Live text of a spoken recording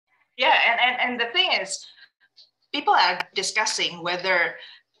Yeah, and the thing is, people are discussing whether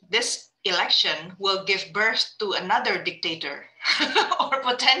this election will give birth to another dictator or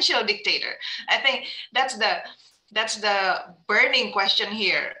potential dictator. I think that's the burning question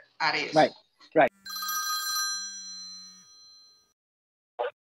here, Aris. Right, right.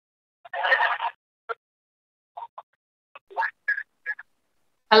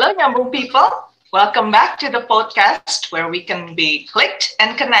 Hello, Nyambung people. Welcome back to the podcast where we can be clicked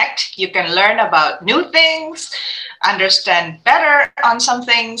and connect. You can learn about new things, understand better on some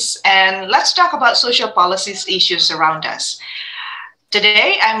things, and let's talk about social policies issues around us.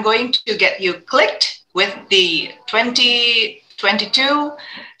 Today, I'm going to get you clicked with the 2022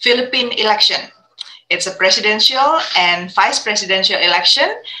 Philippine election. It's a presidential and vice presidential election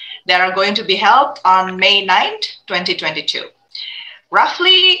that are going to be held on May 9th, 2022,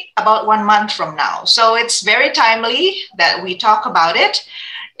 roughly about 1 month from now. So it's very timely that we talk about it.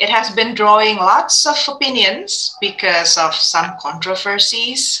 It has been drawing lots of opinions because of some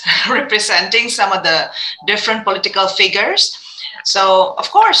controversies representing some of the different political figures. So, of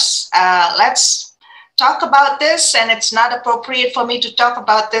course, let's talk about this, and it's not appropriate for me to talk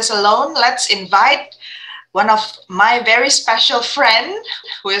about this alone. Let's invite one of my very special friend,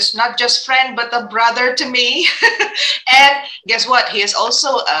 who is not just friend but a brother to me. And guess what? He is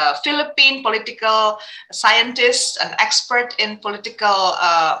also a Philippine political scientist, an expert in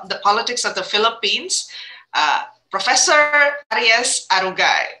the politics of the Philippines, Professor Aries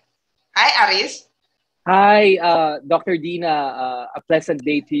Arugay. Hi, Aries. Hi, Dr. Dina. A pleasant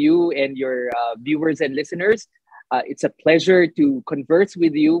day to you and your viewers and listeners. It's a pleasure to converse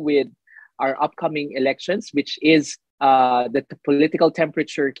with you with our upcoming elections, which is the political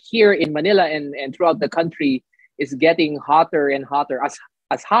temperature here in Manila and throughout the country is getting hotter and hotter,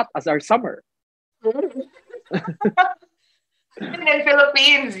 as hot as our summer. In the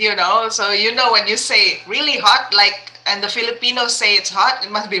Philippines, so when you say really hot, like, and the Filipinos say it's hot,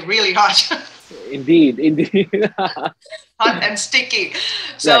 it must be really hot. Indeed, indeed. Hot and sticky.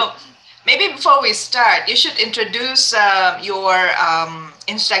 So Right. maybe before we start, you should introduce your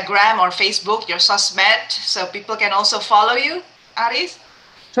Instagram or Facebook, your Sosmed, so people can also follow you, Aris.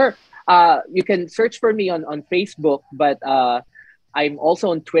 Sure. You can search for me on Facebook, but I'm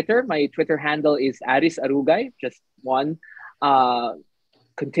also on Twitter. My Twitter handle is Aris Arugay, just one uh,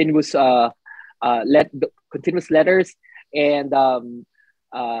 continuous continuous letters, and uh,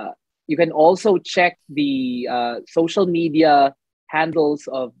 you can also check the social media handles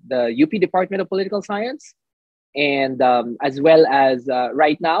of the UP Department of Political Science, and as well as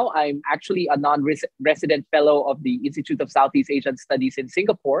right now, I'm actually a non-resident fellow of the Institute of Southeast Asian Studies in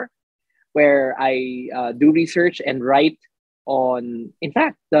Singapore, where I do research and write on, in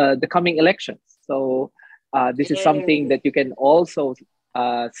fact, the coming elections. So this is something Yay. that you can also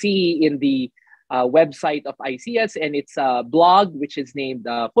see in the website of ICS, and it's a blog which is named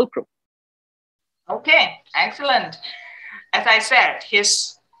Fulcrum. Okay, excellent. As I said,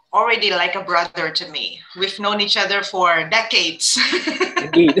 he's already like a brother to me. We've known each other for decades.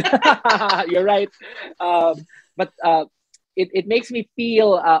 Indeed, you're right. But it makes me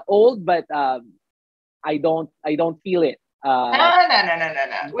feel old, but I don't feel it. No.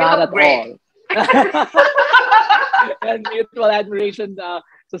 We Not look at great. all. And mutual admiration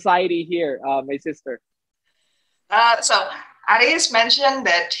society here, my sister. So Arias mentioned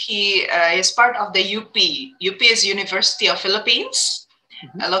that he is part of the UP. UP is University of Philippines,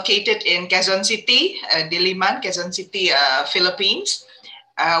 Mhm. located in Quezon City, Diliman, Quezon City, Philippines,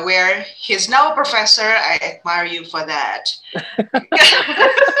 where he's now a professor. I admire you for that.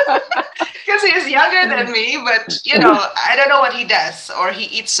 Because he's younger than me, but I don't know what he does, or he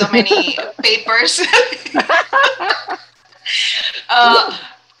eats so many papers. uh,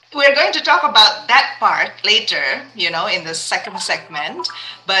 we're going to talk about that part later, in the second segment.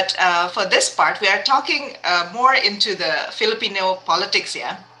 But for this part, we are talking more into the Filipino politics,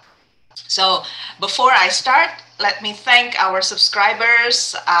 yeah? So before I start, let me thank our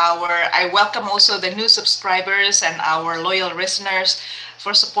subscribers. I welcome also the new subscribers and our loyal listeners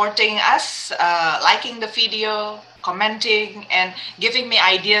for supporting us, liking the video, commenting, and giving me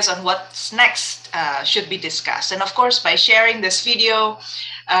ideas on what's next should be discussed. And of course, by sharing this video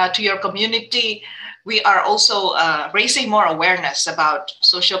to your community, we are also raising more awareness about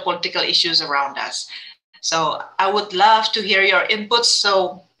social political issues around us. So I would love to hear your inputs.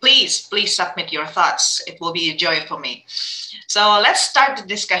 So please submit your thoughts. It will be a joy for me. So let's start the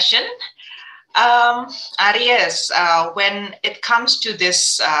discussion. Um, Arias, when it comes to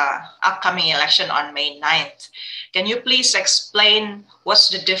this upcoming election on May 9th, can you please explain what's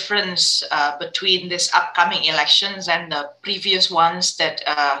the difference between these upcoming elections and the previous ones that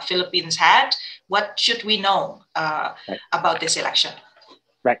Philippines had? What should we know Right. about this election?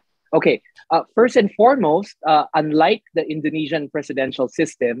 Right. Okay. First and foremost, unlike the Indonesian presidential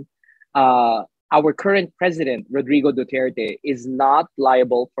system, our current president, Rodrigo Duterte, is not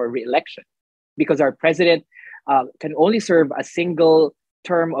liable for re-election because our president can only serve a single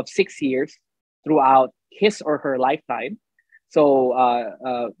term of 6 years throughout his or her lifetime. So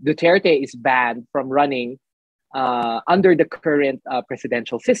Duterte is banned from running under the current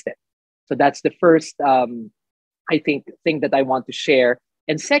presidential system. So that's the first, I think, thing that I want to share.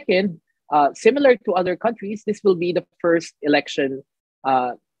 And second, similar to other countries, this will be the first election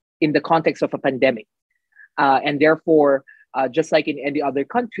uh, in the context of a pandemic. And therefore, just like in any other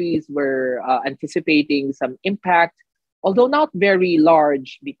countries, we're anticipating some impact, although not very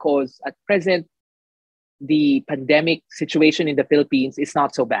large, because at present, the pandemic situation in the Philippines is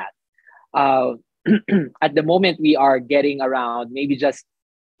not so bad. Uh, at the moment, we are getting around maybe just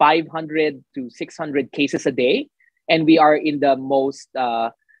 500 to 600 cases a day, and we are in the most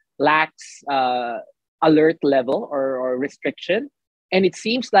lax alert level or restriction. And it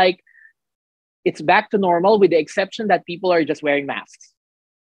seems like it's back to normal, with the exception that people are just wearing masks.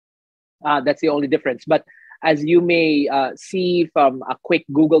 That's the only difference. But as you may see from a quick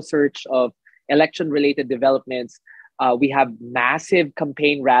Google search of election related developments, we have massive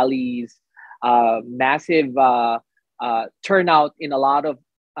campaign rallies, massive turnout in a lot of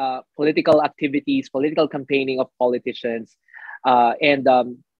political activities, political campaigning of politicians. And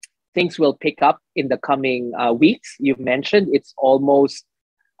things will pick up in the coming weeks. You mentioned it's almost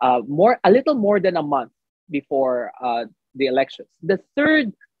a little more than a month before the elections. The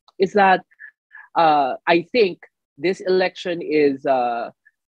third is that I think this election is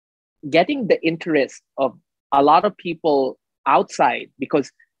getting the interest of a lot of people outside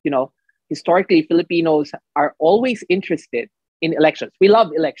because, you know, historically Filipinos are always interested in elections. We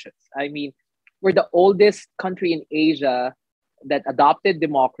love elections. I mean, we're the oldest country in Asia that adopted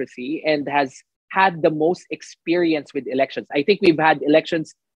democracy and has had the most experience with elections. I think we've had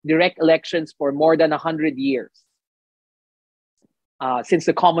elections, direct elections, for more than 100 years since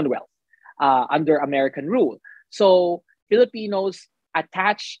the Commonwealth under American rule. So Filipinos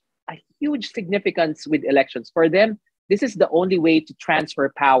attach a huge significance with elections. For them, this is the only way to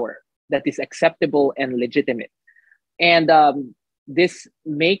transfer power that is acceptable and legitimate. And this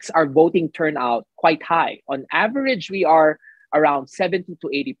makes our voting turnout quite high. On average, we are around 70 to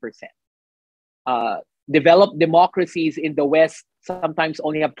 80%. Developed democracies in the West sometimes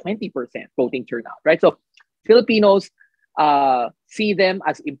only have 20% voting turnout, right? So Filipinos see them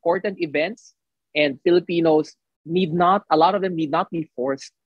as important events, and Filipinos a lot of them need not be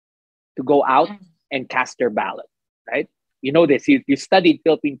forced to go out and cast their ballot, right? You know this, you studied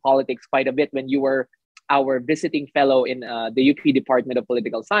Philippine politics quite a bit when you were our visiting fellow in the UP Department of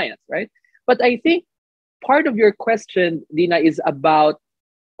Political Science, right? But I think part of your question, Dina, is about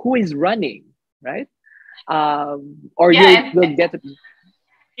who is running, right? Or Yeah, you'll get it.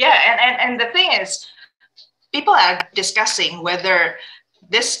 yeah, and the thing is, people are discussing whether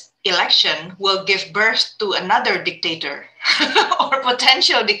this election will give birth to another dictator or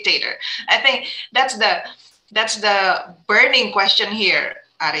potential dictator. I think that's the burning question here,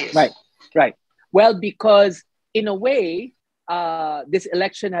 Right, Aris. right. Well, because in a way, this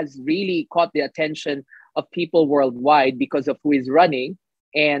election has really caught the attention of people worldwide because of who is running.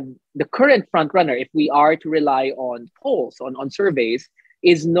 And the current front runner, if we are to rely on polls, on surveys,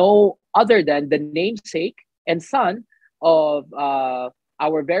 is no other than the namesake and son of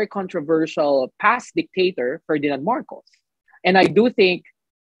our very controversial past dictator, Ferdinand Marcos. And I do think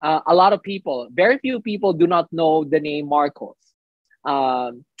a lot of people, very few people, do not know the name Marcos.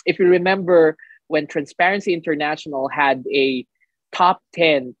 If you remember when Transparency International had a top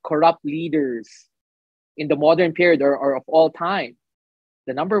 10 corrupt leaders in the modern period or of all time,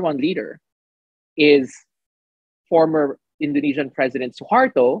 the number one leader is former Indonesian President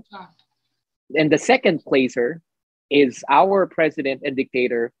Suharto. And the second placer is our president and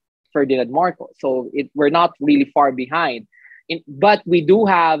dictator, Ferdinand Marcos. So we're not really far behind. But we do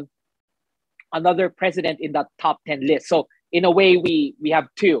have another president in that top 10 list. So in a way, we have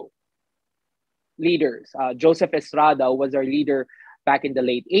two leaders. Joseph Estrada was our leader back in the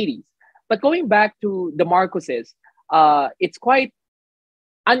late 80s. But going back to the Marcoses, it's quite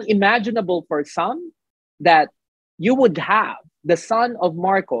unimaginable for some that you would have the son of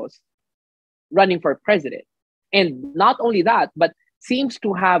Marcos running for president. And not only that, but seems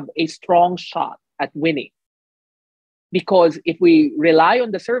to have a strong shot at winning. Because if we rely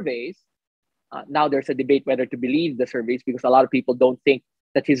on the surveys, now there's a debate whether to believe the surveys because a lot of people don't think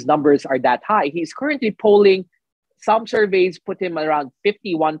that his numbers are that high. He's currently polling, some surveys put him around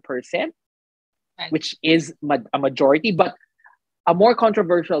 51%, Right. which is a majority. But a more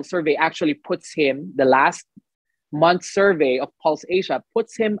controversial survey actually puts him, the last month survey of Pulse Asia,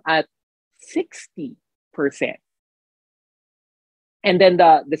 puts him at 60%. And then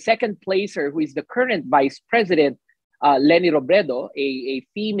the second placer, who is the current vice president, Leni Robredo, a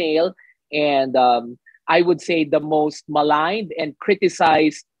female, and I would say the most maligned and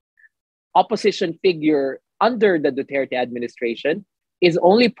criticized opposition figure under the Duterte administration, is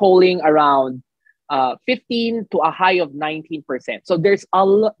only polling around 15 to a high of 19%. So there's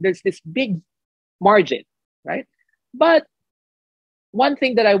this big margin, right? But one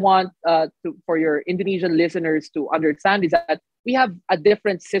thing that I want for your Indonesian listeners to understand is that we have a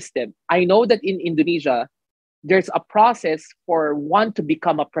different system. I know that in Indonesia, there's a process for one to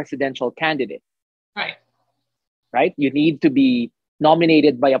become a presidential candidate. Right. Right? You need to be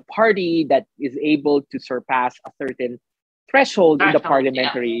nominated by a party that is able to surpass a certain threshold in the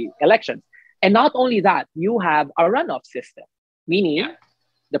parliamentary elections. And not only that, you have a runoff system, meaning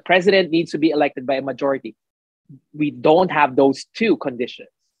the president needs to be elected by a majority. We don't have those two conditions.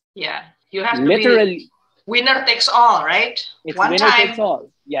 Yeah. You have literally to be winner takes all, right? It's one winner takes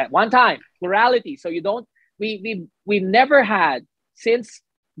all. Yeah, one time. Plurality. So you don't, we've never had, since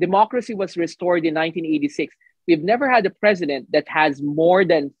democracy was restored in 1986, we've never had a president that has more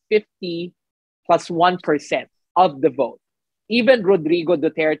than 50 plus 1% of the vote. Even Rodrigo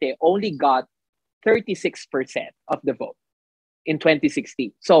Duterte only got 36% of the vote in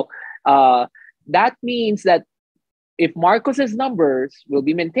 2016. So that means that if Marcos's numbers will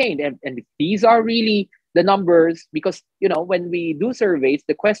be maintained, and if these are really the numbers, because, you know, when we do surveys,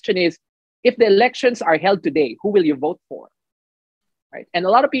 the question is, if the elections are held today, who will you vote for? Right? And a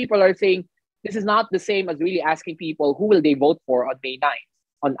lot of people are saying this is not the same as really asking people who will they vote for on May 9th,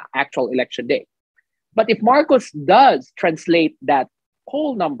 on actual election day. But if Marcos does translate that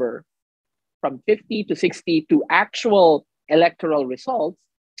poll number from 50 to 60 to actual electoral results,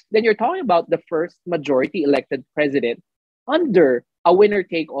 then you're talking about the first majority elected president under a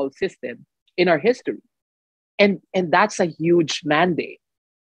winner-take-all system in our history. And that's a huge mandate.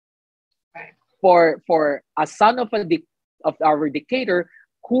 Right. For a son of our dictator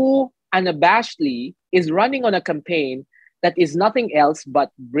who unabashedly is running on a campaign that is nothing else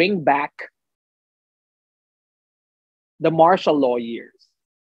but bring back the martial law years.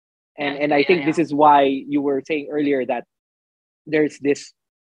 And I think this is why you were saying earlier that there's this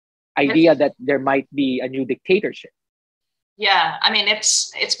idea that there might be a new dictatorship. Yeah, I mean,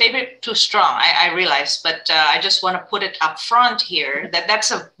 it's maybe too strong, I realize, but I just want to put it up front here that that's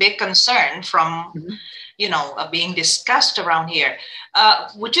a big concern from, you know, being discussed around here.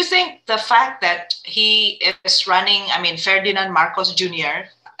 Would you think the fact that he is running, I mean, Ferdinand Marcos Jr.,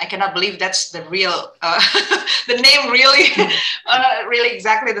 I cannot believe that's the real, the name really, really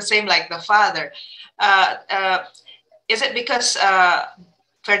exactly the same like the father. Is it because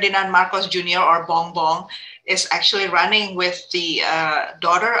Ferdinand Marcos Jr. or Bong Bong is actually running with the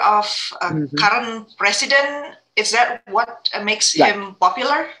daughter of current president? Is that what makes him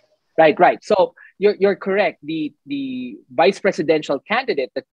popular? Right. So you're correct. The vice presidential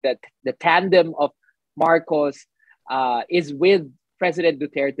candidate, the tandem of Marcos is with President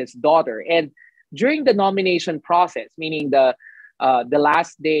Duterte's daughter. And during the nomination process, meaning the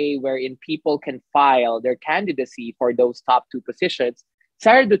last day wherein people can file their candidacy for those top two positions,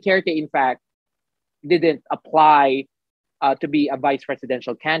 Sara Duterte, in fact, didn't apply to be a vice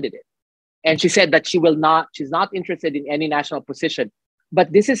presidential candidate. And she said that she's not interested in any national position.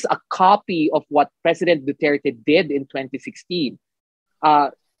 But this is a copy of what President Duterte did in 2016.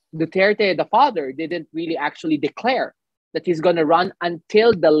 Duterte, the father, didn't really actually declare that he's going to run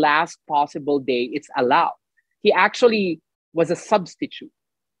until the last possible day it's allowed. He actually was a substitute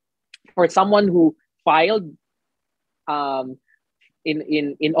for someone who filed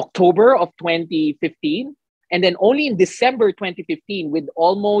in October of 2015, and then only in December 2015, with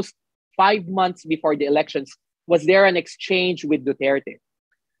almost 5 months before the elections, was there an exchange with Duterte.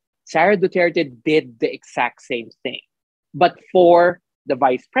 Sara Duterte did the exact same thing, but for the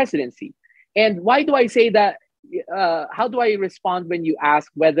vice presidency. And why do I say that? How do I respond when you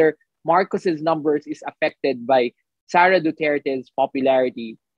ask whether Marcos's numbers is affected by Sara Duterte's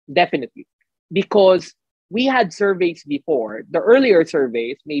popularity? Definitely, because we had surveys before, the earlier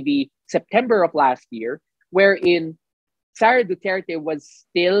surveys, maybe September of last year, wherein Sara Duterte was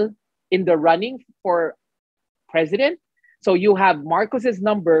still in the running for president, So you have Marcos's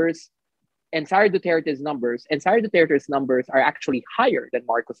numbers and Sara Duterte's numbers, and Sara Duterte's numbers are actually higher than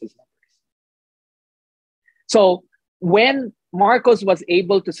Marcos's numbers. So when Marcos was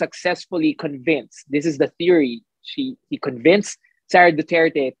able to successfully convince, this is the theory, he convinced Sara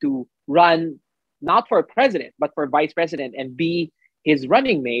Duterte to run not for president, but for vice president and be his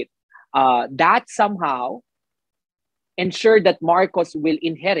running mate, that somehow ensured that Marcos will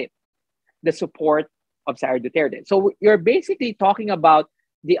inherit the support of Sara Duterte. So you're basically talking about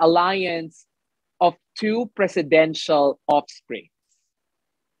the alliance of two presidential offspring,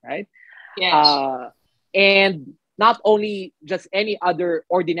 right? Yes. And not only just any other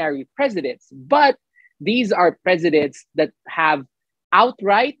ordinary presidents, but these are presidents that have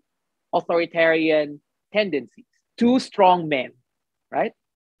outright authoritarian tendencies. Two strong men, right?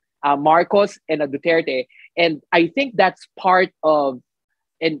 Marcos and Duterte, and I think that's part of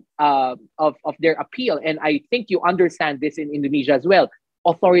their appeal. And I think you understand this in Indonesia as well.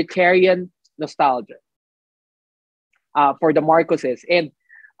 Authoritarian nostalgia for the Marcoses, and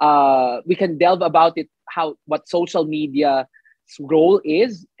we can delve about it, what social media's role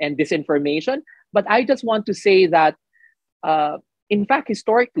is and disinformation. But I just want to say that, in fact,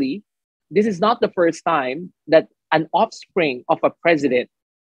 historically, this is not the first time that an offspring of a president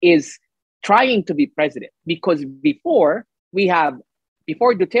is trying to be president. Because before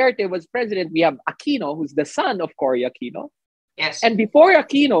Duterte was president, we have Aquino, who's the son of Cory Aquino. Yes. And before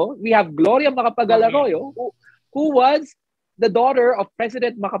Aquino, we have Gloria Macapagal Arroyo, who was the daughter of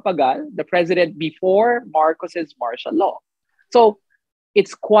President Macapagal, the president before Marcos's martial law. So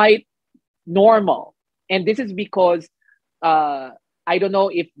it's quite normal. And this is because, I don't know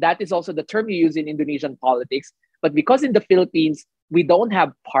if that is also the term you use in Indonesian politics, but because in the Philippines, we don't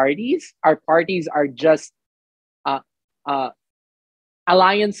have parties. Our parties are just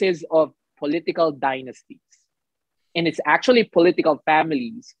alliances of political dynasties. And it's actually political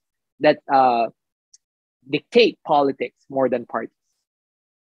families that dictate politics more than parties.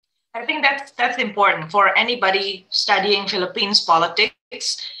 I think that's important for anybody studying Philippines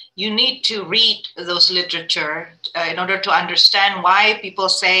politics. You need to read those literature in order to understand why people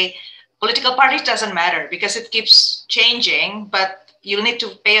say political parties doesn't matter, because it keeps changing, but you need to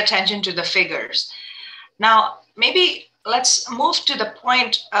pay attention to the figures. Now, maybe let's move to the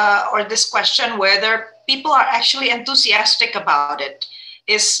point or this question whether people are actually enthusiastic about it.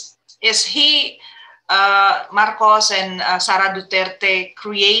 Is he, Marcos and Sara Duterte,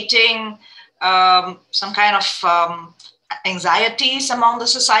 creating some kind of anxieties among the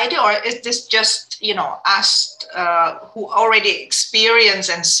society, or is this just, us who already experience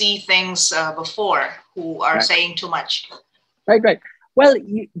and see things before, who are saying too much? Right. Well,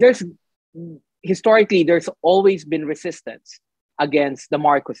 historically, there's always been resistance against the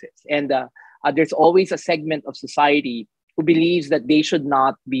Marcoses. And there's always a segment of society who believes that they should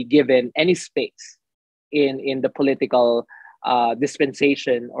not be given any space in the political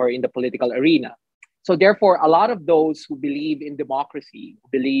dispensation or in the political arena. So therefore, a lot of those who believe in democracy,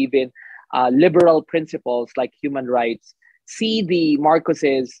 believe in liberal principles like human rights, see the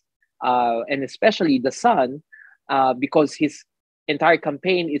Marcoses, and especially the son, because his entire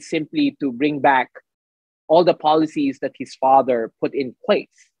campaign is simply to bring back all the policies that his father put in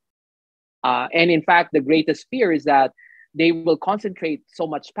place. And in fact, the greatest fear is that they will concentrate so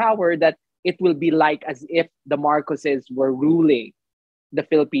much power that it will be like as if the Marcoses were ruling the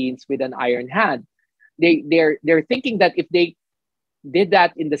Philippines with an iron hand. They're thinking that if they did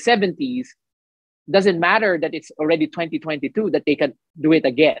that in the 70s, doesn't matter that it's already 2022, that they can do it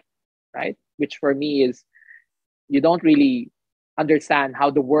again, right? Which for me is, you don't really understand how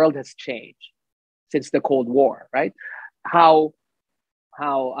the world has changed since the Cold War, right? But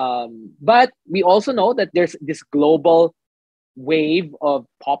we also know that there's this global wave of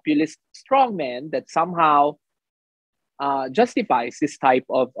populist strongmen that somehow justifies this type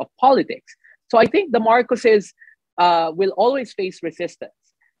of politics. So I think the Marcoses will always face resistance.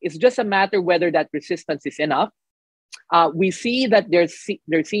 It's just a matter whether that resistance is enough. We see that there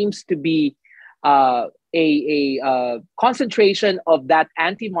seems to be a concentration of that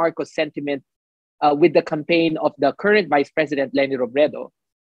anti-Marcos sentiment with the campaign of the current Vice President Leni Robredo,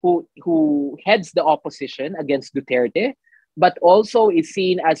 who heads the opposition against Duterte, but also is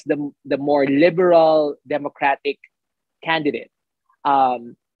seen as the more liberal democratic candidate.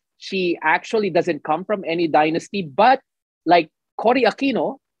 She actually doesn't come from any dynasty, but like Cory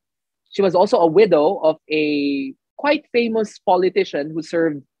Aquino, she was also a widow of a quite famous politician who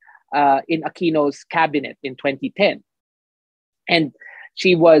served in Aquino's cabinet in 2010. And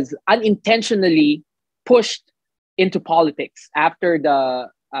she was unintentionally pushed into politics after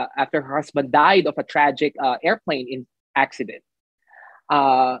her husband died of a tragic airplane accident.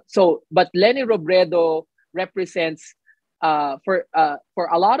 But Leni Robredo represents, for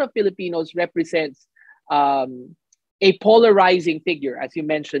a lot of Filipinos, represents a polarizing figure, as you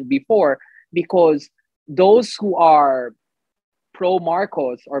mentioned before, because those who are pro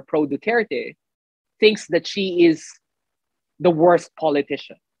Marcos or pro Duterte thinks that she is the worst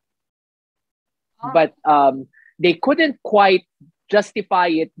politician. But they couldn't quite justify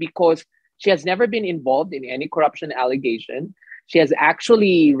it because she has never been involved in any corruption allegation. She has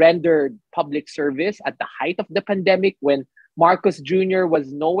actually rendered public service at the height of the pandemic when Marcos Jr.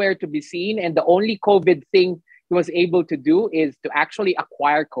 was nowhere to be seen. And the only COVID thing he was able to do is to actually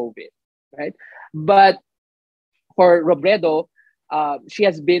acquire COVID, right? But for Robredo, she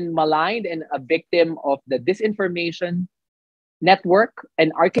has been maligned and a victim of the disinformation network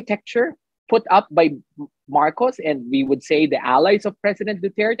and architecture put up by Marcos, and we would say the allies of President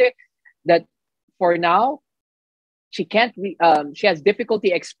Duterte, that for now, she can't. She has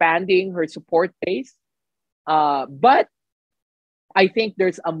difficulty expanding her support base. But I think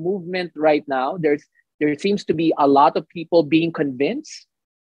there's a movement right now. There seems to be a lot of people being convinced,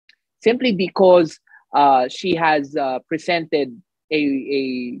 simply because she has presented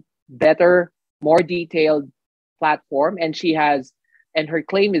a better, more detailed platform, and her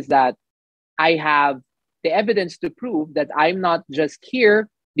claim is that I have the evidence to prove that I'm not just here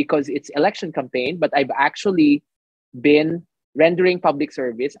because it's election campaign, but I've actually been rendering public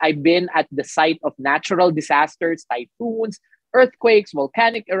service. I've been at the site of natural disasters, typhoons, earthquakes,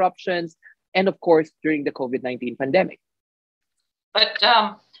 volcanic eruptions, and of course, during the COVID-19 pandemic. But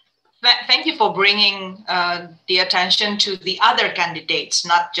thank you for bringing the attention to the other candidates,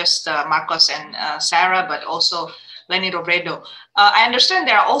 not just Marcos and Sara, but also Leni Robredo. I understand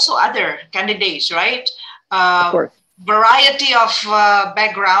there are also other candidates, right? Of course. Variety of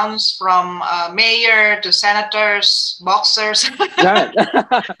backgrounds, from mayor to senators, boxers. Right.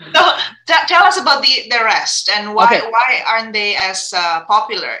 So tell us about the rest, and why aren't they as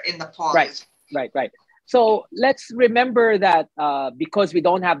popular in the polls? Right. So let's remember that because we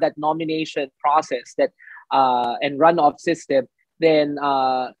don't have that nomination process and runoff system, then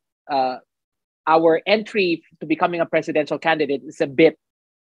our entry to becoming a presidential candidate is a bit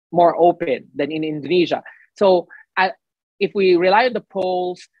more open than in Indonesia. So if we rely on the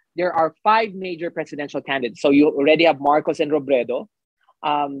polls, there are 5 major presidential candidates. So you already have Marcos and Robredo.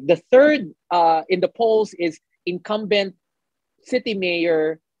 The third in the polls is incumbent city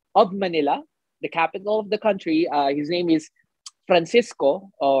mayor of Manila, the capital of the country. His name is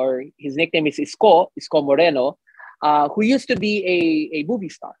Francisco, or his nickname is Isko Moreno, who used to be a movie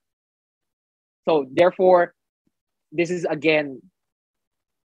star. So therefore, this is again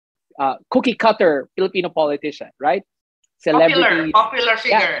cookie cutter Filipino politician, right? Celebrity, popular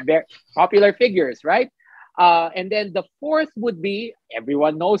figure. Yeah, popular figures, right? And then the fourth would be,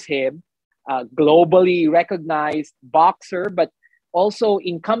 everyone knows him, globally recognized boxer, but also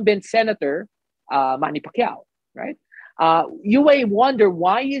incumbent senator, Manny Pacquiao, right? You may wonder,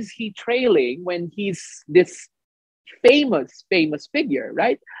 why is he trailing when he's this famous figure,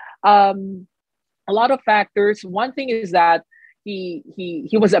 right? A lot of factors. One thing is that he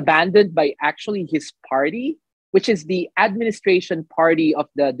was abandoned by actually his party, which is the administration party of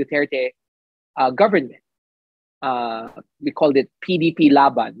the Duterte government. We called it PDP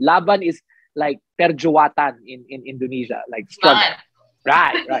Laban. Laban is like perjuatan in Indonesia, like struggle.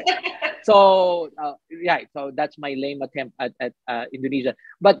 Right. So so that's my lame attempt at Indonesia.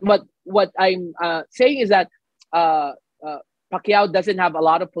 But what I'm saying is that Pacquiao doesn't have a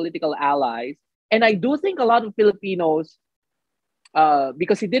lot of political allies, and I do think a lot of Filipinos,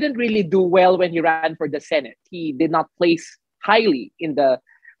 because he didn't really do well when he ran for the Senate. He did not place highly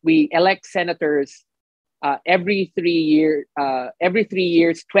we elect senators every 3 years,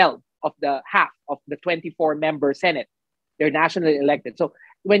 12 of the half of the 24-member Senate. They're nationally elected. So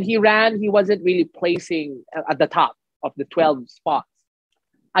when he ran, he wasn't really placing at the top of the 12 spots.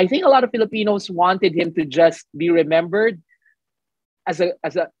 I think a lot of Filipinos wanted him to just be remembered as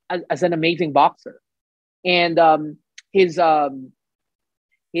an amazing boxer. And his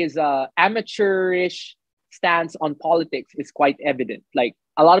amateurish stance on politics is quite evident. Like,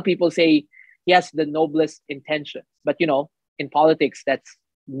 a lot of people say he has the noblest intentions, but in politics, that's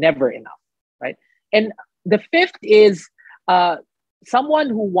never enough, right? And the fifth is someone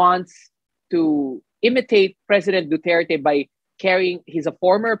who wants to imitate President Duterte by he's a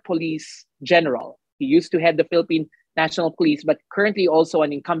former police general. He used to head the Philippine National Police, but currently also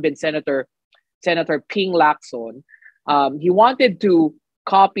an incumbent Senator Ping Lacson. He wanted to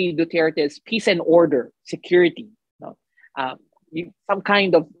copy Duterte's peace and order, security, some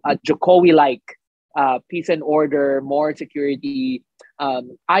kind of Jokowi-like peace and order, more security,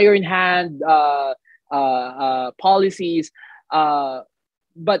 iron hand policies.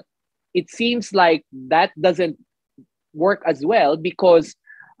 But it seems like that doesn't work as well because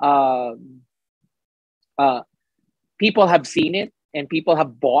uh, uh, people have seen it and people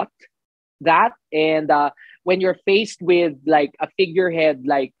have bought that. And when you're faced with like a figurehead,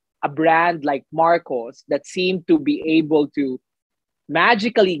 like a brand like Marcos, that seem to be able to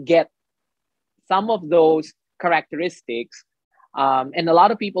magically get some of those characteristics, and a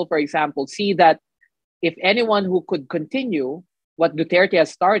lot of people, for example, see that if anyone who could continue what Duterte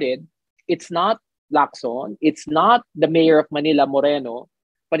has started, it's not Lacson, it's not the mayor of Manila, Moreno,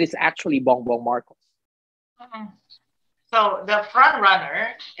 but it's actually Bongbong Marcos. Mhm. So the front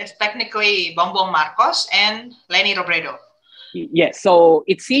runner is technically Bongbong Marcos and Leni Robredo. Yes, so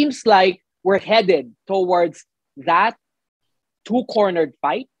it seems like we're headed towards that two-cornered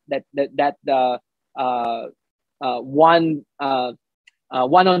fight, that the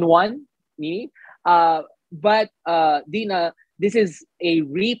one-on-one, meaning. But Dina, this is a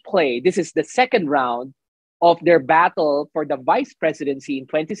replay. This is the second round of their battle for the vice presidency in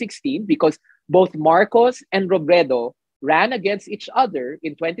 2016 because both Marcos and Robredo ran against each other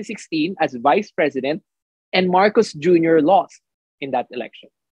in 2016 as vice president, and Marcos Jr. lost in that election.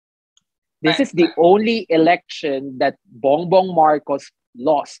 This Right. is the only election that Bongbong Marcos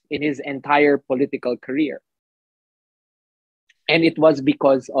lost in his entire political career. And it was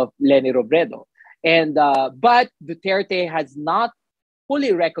because of Leni Robredo. And but Duterte has not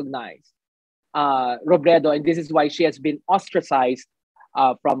fully recognized Robredo, and this is why she has been ostracized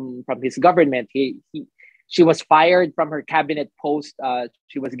from his government. She was fired from her cabinet post.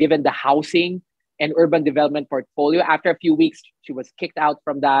 She was given the housing and urban development portfolio. After a few weeks, she was kicked out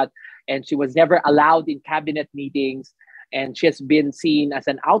from that, and she was never allowed in cabinet meetings. And she has been seen as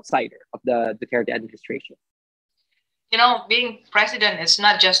an outsider of the Duterte administration. You know, being president is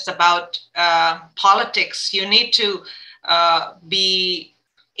not just about politics. You need to be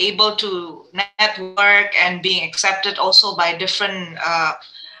able to network and being accepted also by different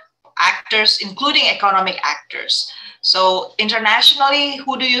actors, including economic actors. So internationally,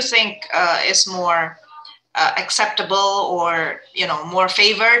 who do you think is more acceptable or more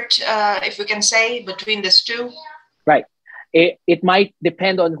favored, if we can say, between these two? Right. It might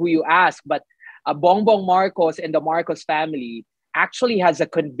depend on who you ask, but Bongbong Marcos and the Marcos family actually has a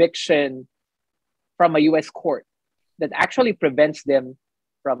conviction from a U.S. court that actually prevents them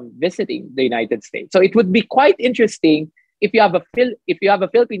from visiting the United States. So it would be quite interesting if you have a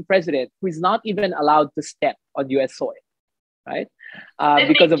Philippine president who is not even allowed to step on U.S. soil, right?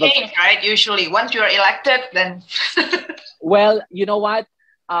 Because of change, right? Usually, once you're elected, then well, you know what?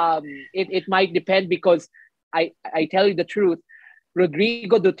 It might depend because I tell you the truth.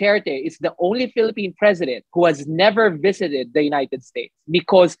 Rodrigo Duterte is the only Philippine president who has never visited the United States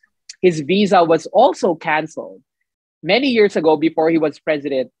because his visa was also canceled many years ago before he was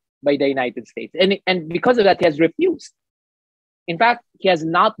president by the United States. And because of that, he has refused. In fact, he has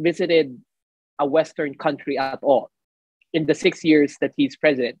not visited a Western country at all in the 6 years that he's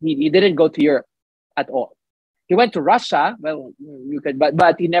president. He didn't go to Europe at all. He went to Russia, well, you could,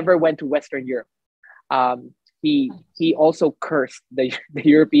 but he never went to Western Europe. He also cursed the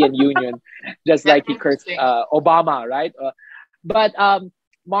European Union, just like he cursed Obama, right? But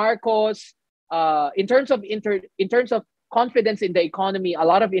Marcos, in terms of confidence in the economy, a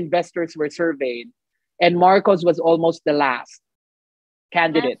lot of investors were surveyed, and Marcos was almost the last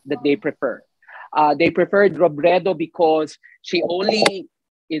candidate that they prefer. They preferred Robredo because she only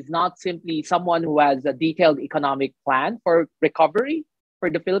is not simply someone who has a detailed economic plan for recovery for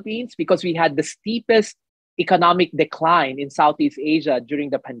the Philippines, because we had the steepest economic decline in Southeast Asia during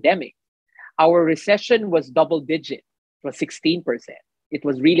the pandemic. Our recession was double digit, it was 16%. It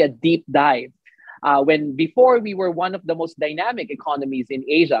was really a deep dive. When before we were one of the most dynamic economies in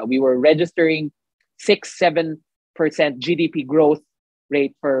Asia, we were registering 6-7% GDP growth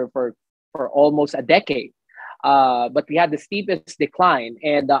rate for almost a decade. But we had the steepest decline.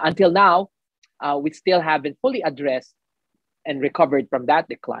 And until now, we still haven't fully addressed and recovered from that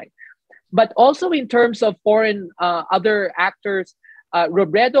decline. But also in terms of foreign other actors,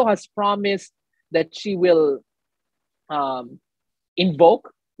 Robredo has promised that she will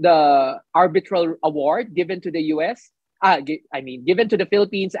invoke the arbitral award given to the US. Given to the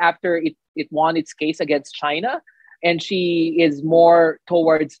Philippines after it won its case against China. And she is more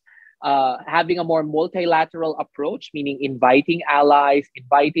towards having a more multilateral approach, meaning inviting allies,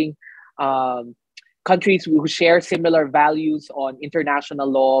 inviting countries who share similar values on international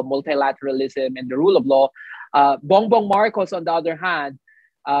law, multilateralism, and the rule of law. Bongbong Marcos, on the other hand,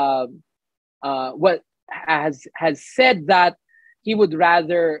 what has said that he would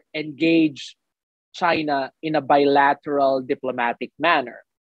rather engage China in a bilateral diplomatic manner.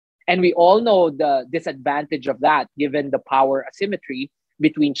 And we all know the disadvantage of that, given the power asymmetry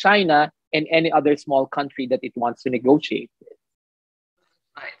between China and any other small country that it wants to negotiate with.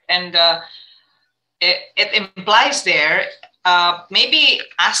 Right. And it implies there maybe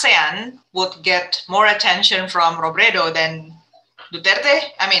ASEAN would get more attention from Robredo than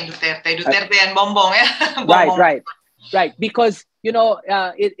Duterte. I mean, Duterte and Bongbong. Bongbong. Right. Because,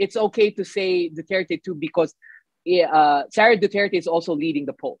 it's okay to say Duterte too, because Sara Duterte is also leading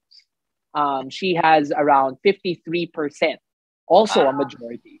the polls. She has around 53%, also a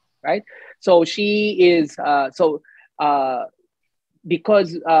majority, right? So she is,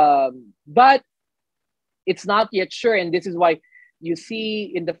 because, but it's not yet sure. And this is why you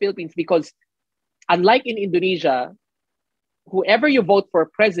see in the Philippines, because unlike in Indonesia, whoever you vote for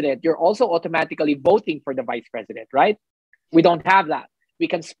president, you're also automatically voting for the vice president, right? We don't have that. We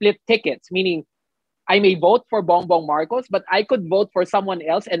can split tickets, meaning I may vote for Bongbong Marcos, but I could vote for someone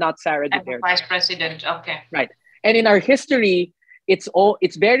else and not Sara Duterte. Vice president, okay. Right. And in our history, it's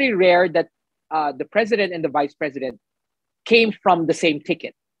very rare that the president and the vice president came from the same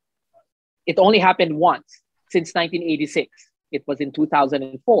ticket. It only happened once since 1986. It was in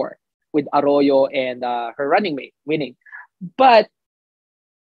 2004 with Arroyo and her running mate winning. But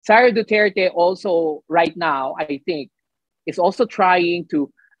Sara Duterte also right now, I think, is also trying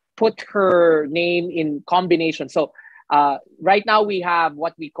to put her name in combination. So right now we have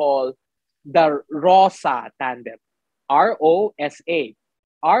what we call the ROSA tandem, ROSA.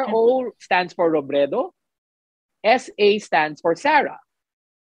 RO stands for Robredo, SA stands for Sara.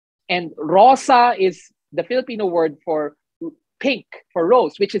 And Rosa is the Filipino word for pink, for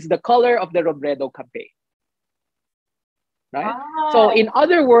rose, which is the color of the Robredo campaign. Right? So in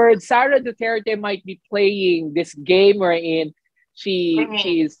other words, Sara Duterte might be playing this game wherein she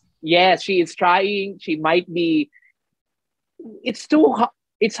is trying, she might be, it's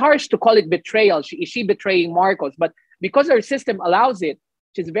harsh to call it betrayal. Is she betraying Marcos? But because our system allows it,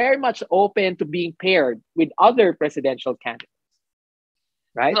 she's very much open to being paired with other presidential candidates.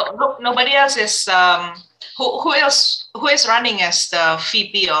 Right? No, nobody else is who is running as the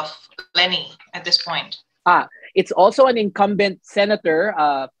VP of Lenny at this point? It's also an incumbent senator,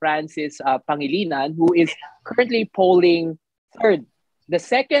 Francis Pangilinan, who is currently polling third. The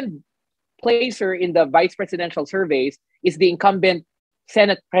second placer in the vice presidential surveys is the incumbent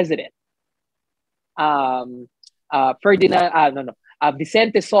Senate president,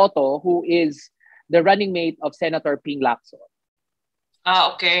 Vicente Soto, who is the running mate of Senator Ping Lacson.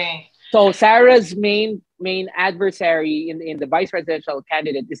 Okay. So Sara's main adversary in the vice presidential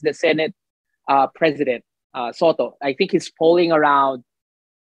candidate is the Senate president, Soto. I think he's polling around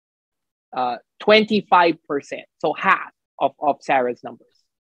 25%, so half of Sara's numbers.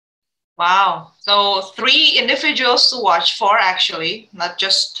 Wow. So 3 individuals to watch for, actually, not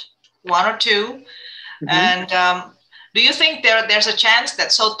just 1 or 2. Mm-hmm. And do you think there's a chance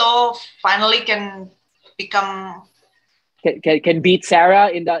that Soto finally can become... Can beat Sara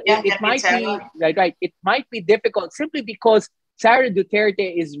in the... It might be... Right. It might be difficult simply because Sara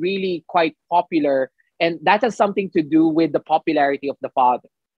Duterte is really quite popular, and that has something to do with the popularity of the father.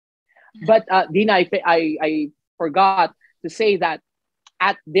 But Dina, I forgot to say that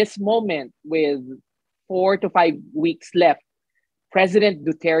at this moment, with 4 to 5 weeks left, President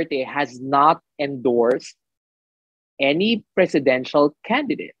Duterte has not endorsed any presidential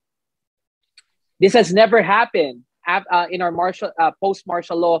candidate. This has never happened in our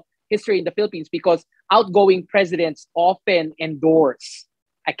post-martial law history in the Philippines, because outgoing presidents often endorse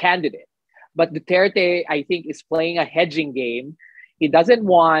a candidate. But Duterte, I think, is playing a hedging game. He doesn't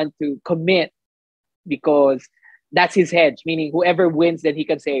want to commit because that's his hedge, meaning whoever wins, then he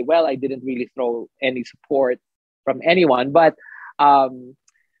can say, well, I didn't really throw any support from anyone. But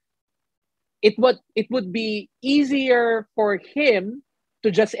it would be easier for him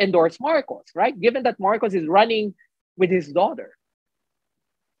to just endorse Marcos, right? Given that Marcos is running with his daughter.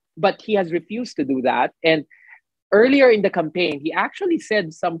 But he has refused to do that. And earlier in the campaign, he actually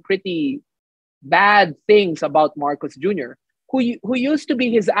said some pretty bad things about Marcos Jr., who used to be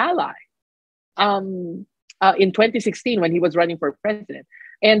his ally in 2016 when he was running for president.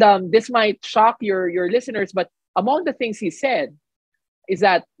 And this might shock your listeners, but among the things he said is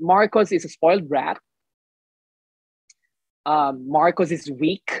that Marcos is a spoiled brat. Marcos is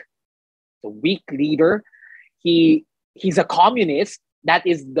weak, a weak leader. He's a communist. But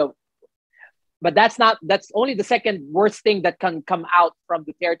that's only the second worst thing that can come out from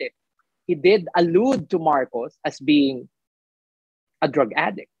Duterte. He did allude to Marcos as being a drug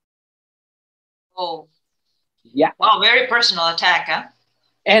addict. Oh, Yeah. wow, very personal attack, huh?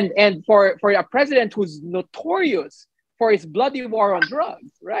 And for a president who's notorious for his bloody war on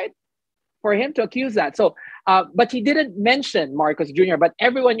drugs, right? For him to accuse that. So, but he didn't mention Marcos Jr., but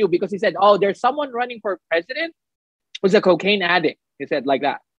everyone knew because he said, oh, there's someone running for president who's a cocaine addict. He said like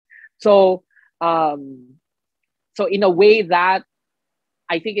that. So, um, so in a way that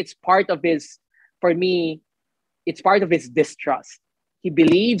I think it's part of his, for me, it's part of his distrust. He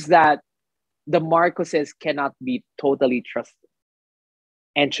believes that the Marcoses cannot be totally trusted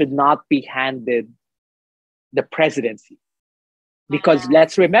and should not be handed the presidency. Because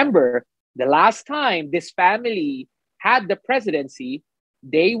let's remember, the last time this family had the presidency,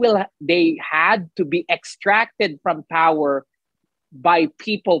 they had to be extracted from power by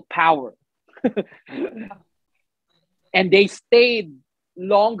people power. And they stayed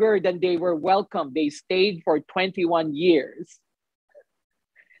longer than they were welcome. They stayed for 21 years.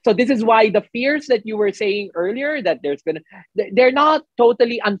 So this is why the fears that you were saying earlier that they're not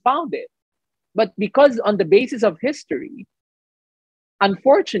totally unfounded. But because on the basis of history,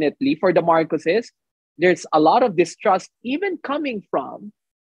 unfortunately for the Marcoses, there's a lot of distrust even coming from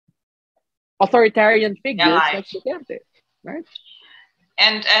authoritarian figures like Duterte, right?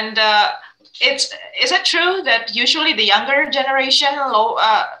 And is it true that usually the younger generation, low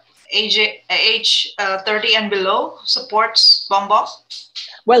age 30 and below, supports Bongbong?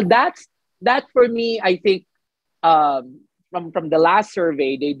 Well, that for me, I think from the last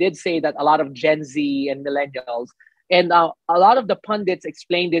survey, they did say that a lot of Gen Z and millennials, and a lot of the pundits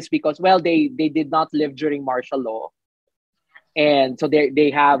explain this because, well, they did not live during martial law, and so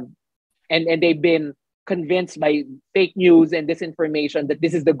they have, and they've been convinced by fake news and disinformation that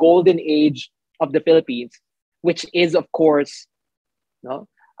this is the golden age of the Philippines, which is, of course,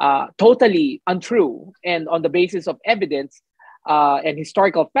 totally untrue. And on the basis of evidence and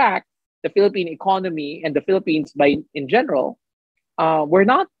historical fact, the Philippine economy and the Philippines in general was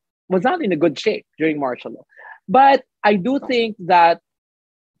not in a good shape during martial law. But I do think that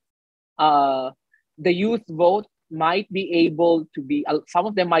the youth vote might be able to be, some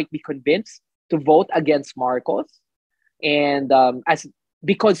of them might be convinced to vote against Marcos. And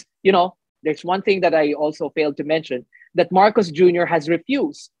because, there's one thing that I also failed to mention, that Marcos Jr. has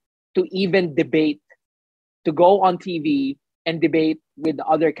refused to even debate, to go on TV and debate with the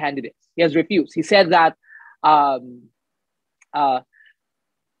other candidates. He has refused. He said that the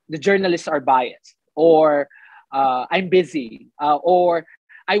journalists are biased, or I'm busy, or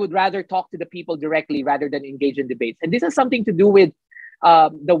I would rather talk to the people directly rather than engage in debates. And this has something to do with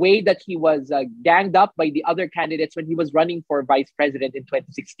the way that he was ganged up by the other candidates when he was running for vice president in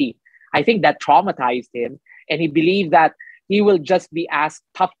 2016. I think that traumatized him, and he believed that he will just be asked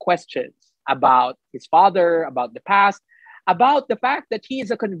tough questions about his father, about the past, about the fact that he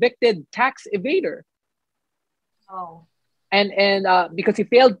is a convicted tax evader. Oh. And because he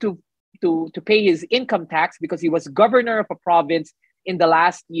failed to pay his income tax because he was governor of a province in the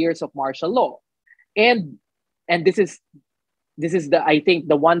last years of martial law. And this is I think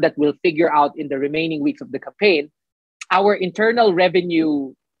the one that we'll figure out in the remaining weeks of the campaign. Our Internal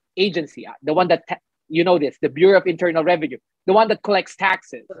Revenue Agency, the one that the Bureau of Internal Revenue, the one that collects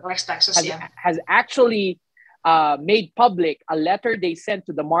taxes, has actually made public a letter they sent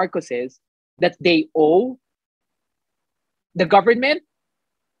to the Marcoses that they owe the government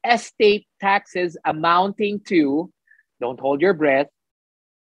estate taxes amounting to, don't hold your breath,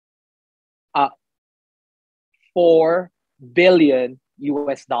 $4 billion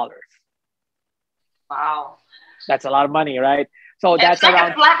US. Wow. That's a lot of money, right? So that's like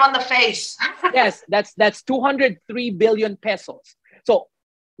around a slap on the face. Yes, that's 203 billion pesos. So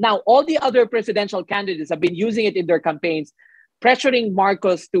now all the other presidential candidates have been using it in their campaigns, pressuring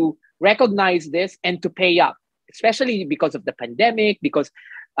Marcos to recognize this and to pay up, especially because of the pandemic, because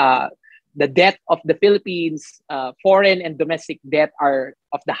the debt of the Philippines, foreign and domestic debt, are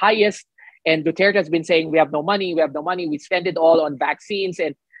of the highest. And Duterte has been saying, we have no money, we spend it all on vaccines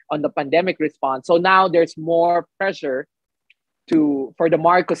and on the pandemic response. So now there's more pressure for the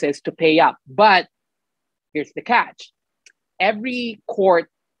Marcoses to pay up. But here's the catch. Every court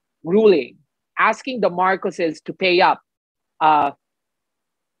ruling asking the Marcoses to pay up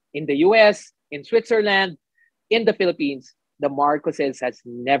in the US, in Switzerland, in the Philippines, the Marcoses has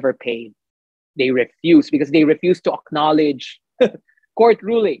never paid. They refuse because they refuse to acknowledge court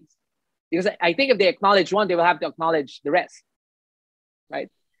rulings. Because I think if they acknowledge one, they will have to acknowledge the rest, right?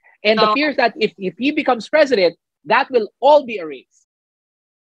 And the fear is that if he becomes president, that will all be erased.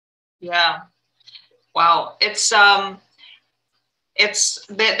 Yeah. Wow. There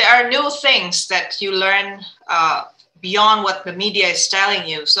are new things that you learn beyond what the media is telling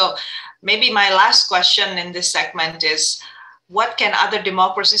you. So Maybe my last question in this segment is, what can other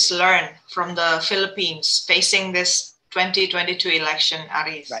democracies learn from the Philippines facing this 2022 election,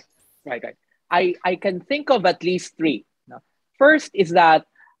 Aris? Right, right, right. I can think of at least three. No? First is that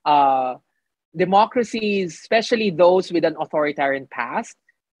uh, democracies, especially those with an authoritarian past,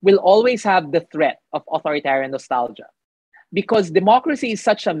 will always have the threat of authoritarian nostalgia, because democracy is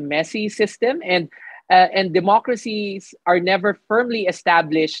such a messy system, and democracies are never firmly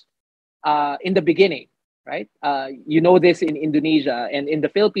established in the beginning, right? You know this in Indonesia and in the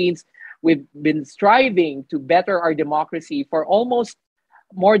Philippines. We've been striving to better our democracy for almost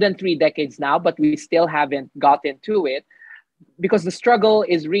more than 3 decades now, but we still haven't gotten to it because the struggle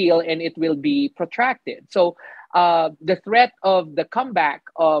is real and it will be protracted. So the threat of the comeback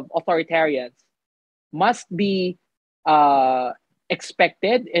of authoritarians must be uh,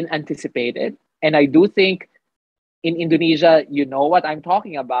 expected and anticipated. And I do think in Indonesia, you know what I'm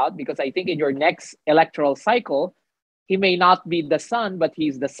talking about, because I think in your next electoral cycle, he may not be the son, but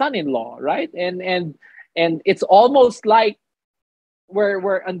he's the son-in-law, right? And it's almost like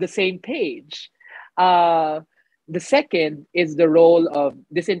we're on the same page. Uh, the second is the role of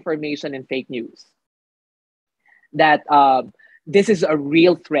disinformation and fake news. That this is a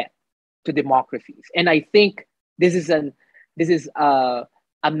real threat to democracies, and I think this is a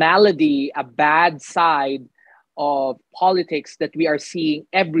malady, a bad side of politics that we are seeing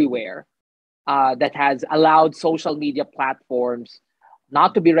everywhere, that has allowed social media platforms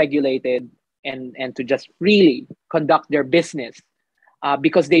not to be regulated and to just freely conduct their business,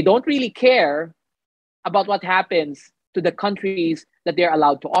 because they don't really care about what happens to the countries that they're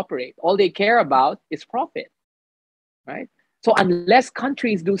allowed to operate. All they care about is profit, right? So unless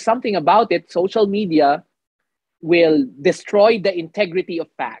countries do something about it, social media will destroy the integrity of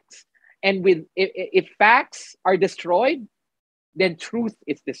facts. And if facts are destroyed, then truth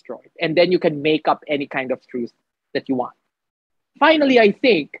is destroyed. And then you can make up any kind of truth that you want. Finally, I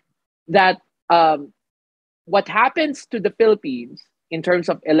think that what happens to the Philippines in terms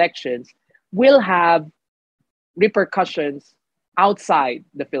of elections will have repercussions outside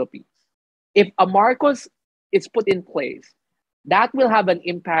the Philippines. If a Marcos is put in place, that will have an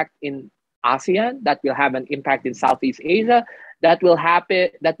impact in ASEAN, that will have an impact in Southeast Asia, that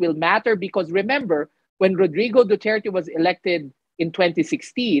will matter because remember, when Rodrigo Duterte was elected in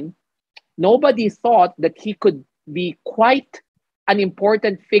 2016, nobody thought that he could be quite an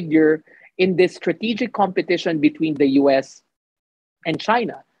important figure in this strategic competition between the US and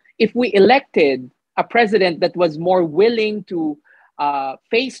China. If we elected a president that was more willing to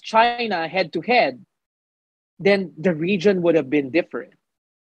face China head to head, then the region would have been different,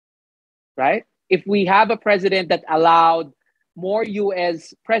 right? If we have a president that allowed more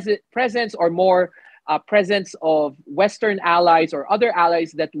US presence or more presence of Western allies or other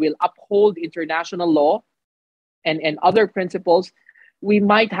allies that will uphold international law and other principles, we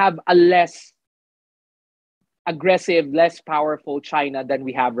might have a less aggressive, less powerful China than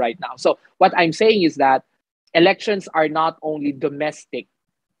we have right now. So what I'm saying is that elections are not only domestic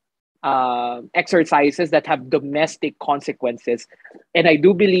exercises that have domestic consequences. And I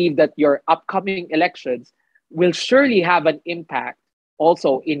do believe that your upcoming elections will surely have an impact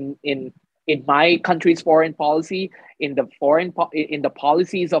also in my country's foreign policy, in the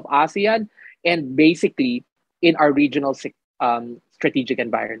policies of ASEAN, and basically in our regional strategic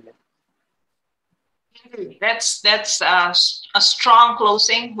environment. That's a strong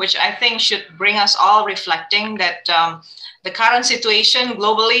closing, which I think should bring us all reflecting that the current situation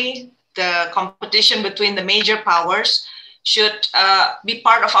globally, the competition between the major powers, should be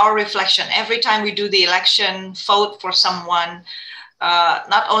part of our reflection. Every time we do the election, vote for someone,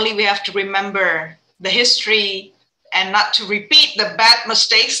 not only we have to remember the history and not to repeat the bad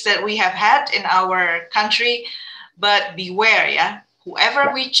mistakes that we have had in our country, but beware, yeah?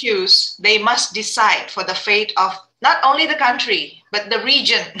 Whoever we choose, they must decide for the fate of not only the country, but the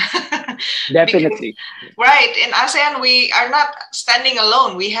region. Definitely. Because, right, in ASEAN, we are not standing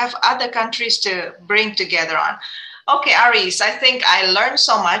alone. We have other countries to bring together on. Okay, Aris, I think I learned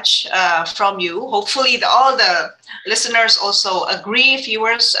so much from you. Hopefully, all the listeners also agree,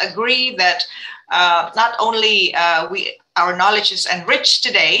 viewers agree that not only our knowledge is enriched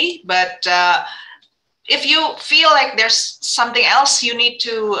today, but if you feel like there's something else you need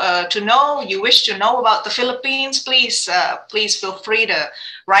to know, you wish to know about the Philippines, please feel free to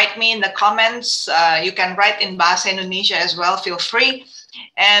write me in the comments. You can write in Bahasa Indonesia as well. Feel free.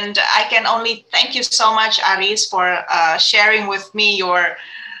 And I can only thank you so much, Aris, for sharing with me your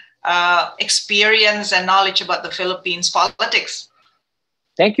experience and knowledge about the Philippines politics.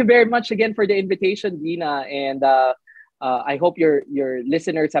 Thank you very much again for the invitation, Dina. And I hope your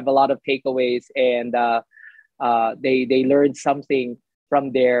listeners have a lot of takeaways, and they learned something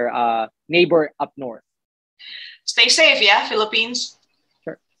from their neighbor up north. Stay safe, yeah, Philippines.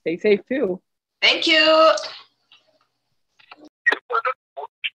 Sure. Stay safe too. Thank you.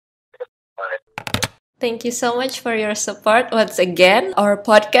 Thank you so much for your support once again. Our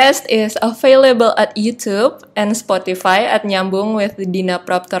podcast is available at YouTube and Spotify at Nyambung with Dina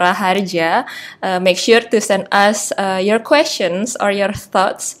Praptora Harja. Make sure to send us your questions or your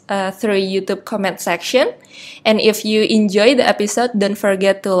thoughts through YouTube comment section. And if you enjoy the episode, don't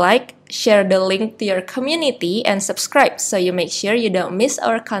forget to like, share the link to your community, and subscribe so you make sure you don't miss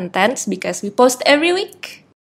our contents because we post every week.